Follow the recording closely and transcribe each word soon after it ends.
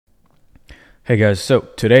Hey guys, so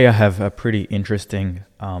today I have a pretty interesting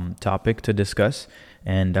topic to discuss,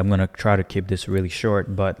 and I'm gonna try to keep this really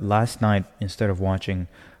short. But last night, instead of watching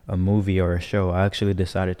a movie or a show, I actually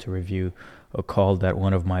decided to review a call that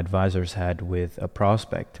one of my advisors had with a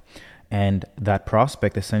prospect. And that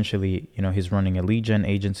prospect essentially, he's running a lead gen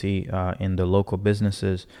agency in the local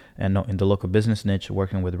businesses and in the local business niche,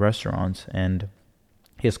 working with restaurants. And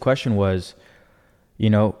his question was,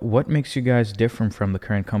 what makes you guys different from the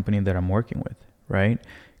current company that I'm working with, right?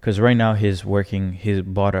 Because right now he's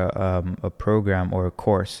bought a program or a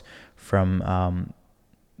course from an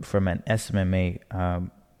SMMA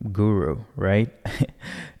guru, right?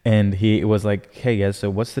 And he was like, hey guys, so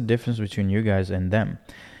what's the difference between you guys and them?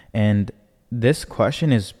 And this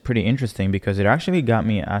question is pretty interesting because it actually got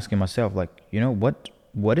me asking myself, like,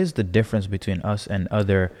 what is the difference between us and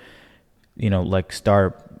other, like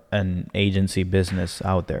start an agency business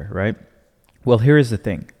out there, right? Well, here is the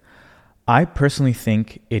thing. I personally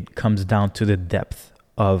think it comes down to the depth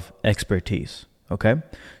of expertise, okay?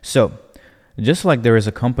 So just like there is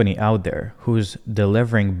a company out there who's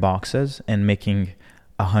delivering boxes and making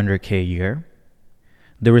 $100K a year,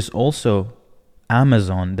 there is also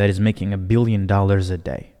Amazon that is making $1 billion a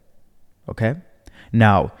day, okay?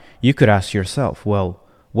 Now, you could ask yourself, well,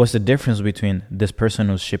 what's the difference between this person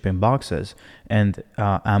who's shipping boxes and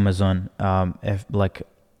Amazon,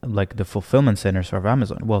 like the fulfillment centers of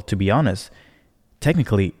Amazon? Well, to be honest,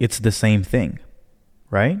 technically it's the same thing,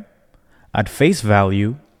 right? At face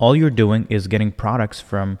value, all you're doing is getting products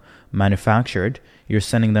from manufactured. You're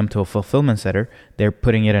sending them to a fulfillment center. They're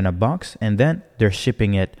putting it in a box and then they're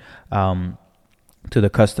shipping it to the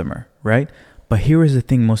customer, right? But here is the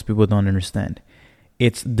thing most people don't understand.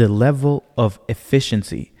 It's the level of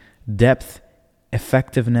efficiency, depth,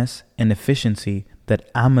 effectiveness, and efficiency that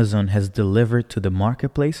Amazon has delivered to the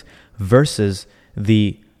marketplace versus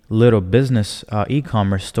the little business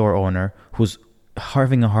e-commerce store owner who's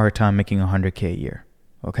having a hard time making $100K a year,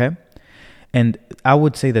 okay? And I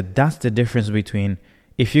would say that that's the difference between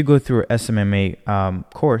if you go through an SMMA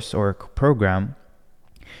course or program,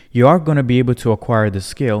 you are going to be able to acquire the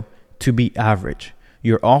skill to be average.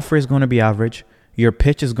 Your offer is going to be average. Your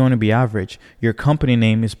pitch is going to be average. Your company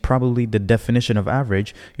name is probably the definition of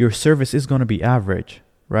average. Your service is going to be average,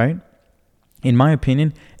 right? In my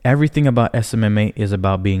opinion, everything about SMMA is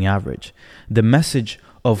about being average. The message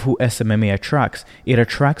of who SMMA attracts, it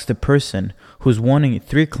attracts the person who's wanting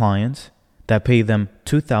 3 clients that pay them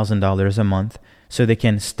 $2,000 a month so they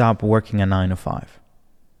can stop working a 9 to 5,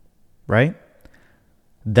 right?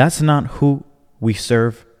 That's not who we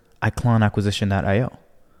serve at ClientAcquisition.io.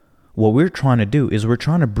 What we're trying to do is we're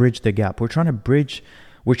trying to bridge the gap. We're trying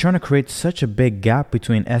to create such a big gap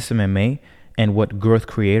between SMMA and what growth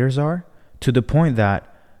creators are, to the point that,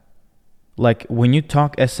 like, when you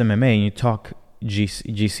talk SMMA and you talk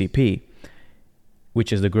GCP,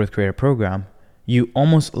 which is the growth creator program, you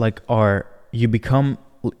almost like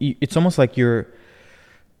it's almost like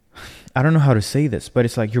I don't know how to say this, but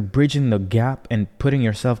it's like you're bridging the gap and putting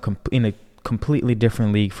yourself in a completely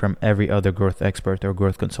different league from every other growth expert or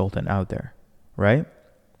growth consultant out there, right?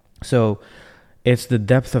 So it's the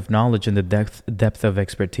depth of knowledge and the depth of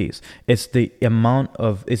expertise. It's the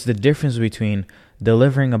difference between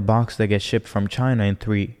delivering a box that gets shipped from China in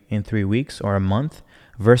three weeks or a month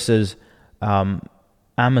versus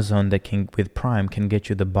Amazon that with Prime can get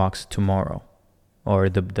you the box tomorrow or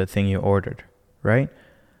the thing you ordered, right?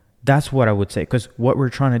 That's what I would say, because what we're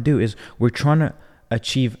trying to do is we're trying to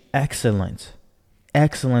achieve excellence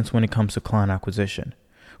when it comes to client acquisition.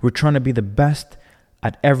 We're trying to be the best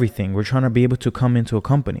at everything. We're trying to be able to come into a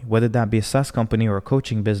company, whether that be a SaaS company or a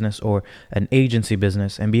coaching business or an agency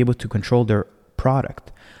business, and be able to control their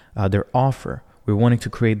product, their offer. We're wanting to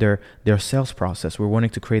create their sales process. We're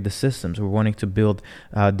wanting to create the systems. We're wanting to build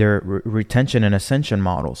their retention and ascension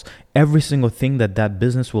models. Every single thing that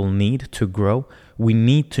business will need to grow, we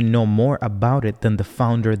need to know more about it than the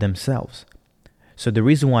founder themselves. So the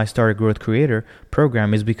reason why I started Growth Creator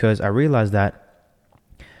program is because I realized that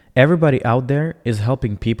everybody out there is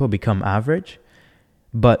helping people become average.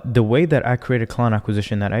 But the way that I created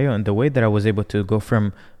ClientAcquisition.io and the way that I was able to go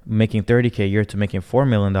from making $30K a year to making $4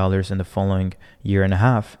 million in the following year and a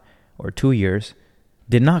half or 2 years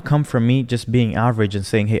did not come from me just being average and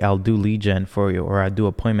saying, hey, I'll do lead gen for you or I'll do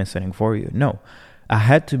appointment setting for you. No, I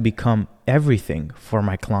had to become everything for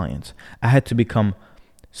my clients. I had to become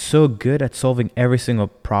so good at solving every single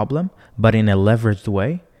problem, but in a leveraged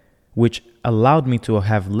way, which allowed me to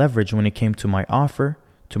have leverage when it came to my offer,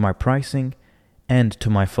 to my pricing, and to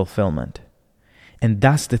my fulfillment. And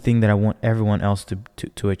that's the thing that I want everyone else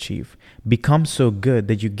to achieve. Become so good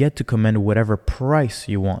that you get to command whatever price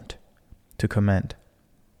you want to command.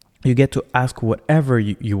 You get to ask whatever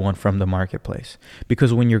you want from the marketplace.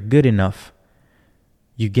 Because when you're good enough,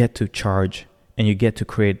 you get to charge and you get to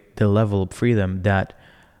create the level of freedom that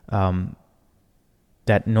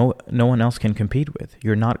that no one else can compete with.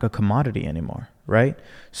 You're not a commodity anymore, right?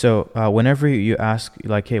 So whenever you ask,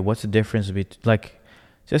 like, hey, what's the difference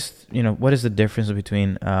what is the difference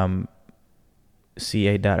between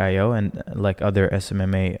CA.io and like other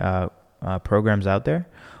SMMA programs out there?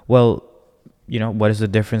 Well, what is the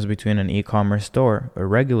difference between an e-commerce store, a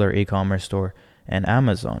regular e-commerce store, and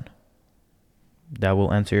Amazon? That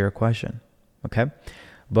will answer your question. Okay.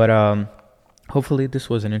 But hopefully this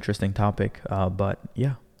was an interesting topic. But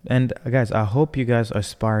yeah. And guys, I hope you guys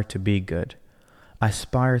aspire to be good.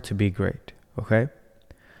 Aspire to be great. Okay.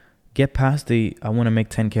 Get past the I want to make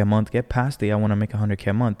 10K a month. Get past the I want to make 100K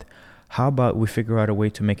a month. How about we figure out a way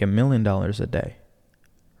to make $1 million a day?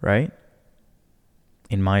 Right?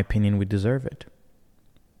 In my opinion, we deserve it.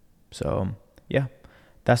 So, yeah,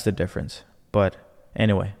 that's the difference. But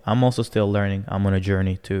anyway, I'm also still learning. I'm on a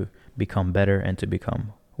journey to become better and to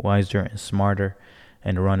become wiser and smarter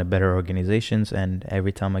and run a better organizations. And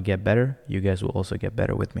every time I get better, you guys will also get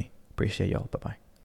better with me. Appreciate y'all. Bye-bye.